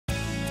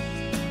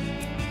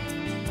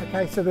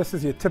Okay, so this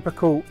is your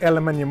typical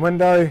aluminium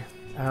window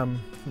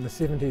from the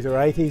 70s or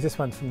 80s. This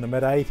one's from the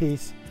mid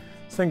 80s.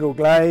 Single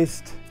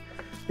glazed.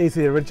 These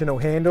are the original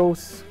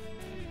handles.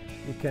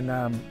 You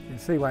can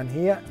see one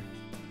here.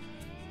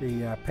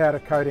 The powder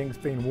coating's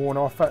been worn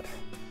off it,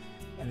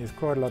 and there's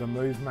quite a lot of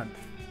movement.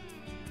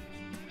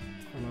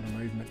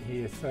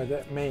 Here, so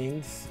that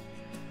means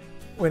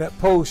when it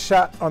pulls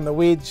shut on the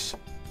wedge,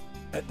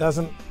 it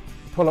doesn't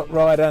pull it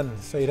right in,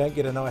 so you don't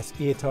get a nice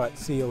airtight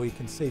seal. You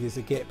can see there's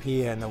a gap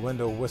here and the wind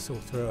will whistle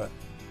through it.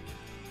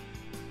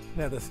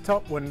 Now this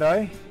top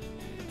window,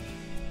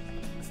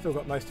 it's still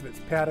got most of its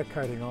powder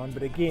coating on,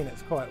 but again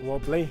it's quite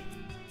wobbly,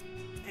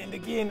 and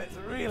again it's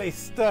really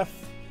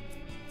stiff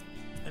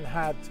and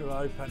hard to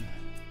open,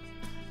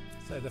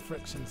 so the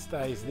friction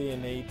stays there,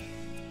 need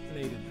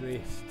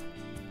addressed.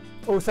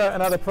 Also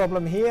another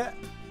problem here,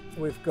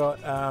 we've got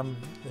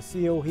the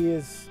seal here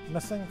is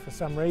missing for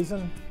some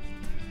reason.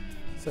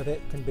 So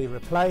that can be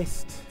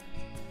replaced.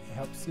 It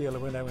helps seal the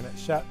window when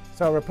it's shut.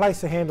 So I'll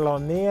replace the handle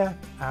on there,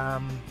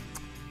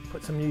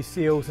 put some new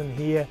seals in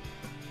here,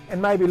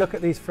 and maybe look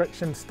at these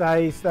friction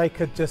stays. They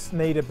could just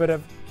need a bit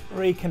of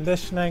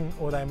reconditioning,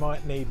 or they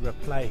might need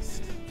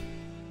replaced.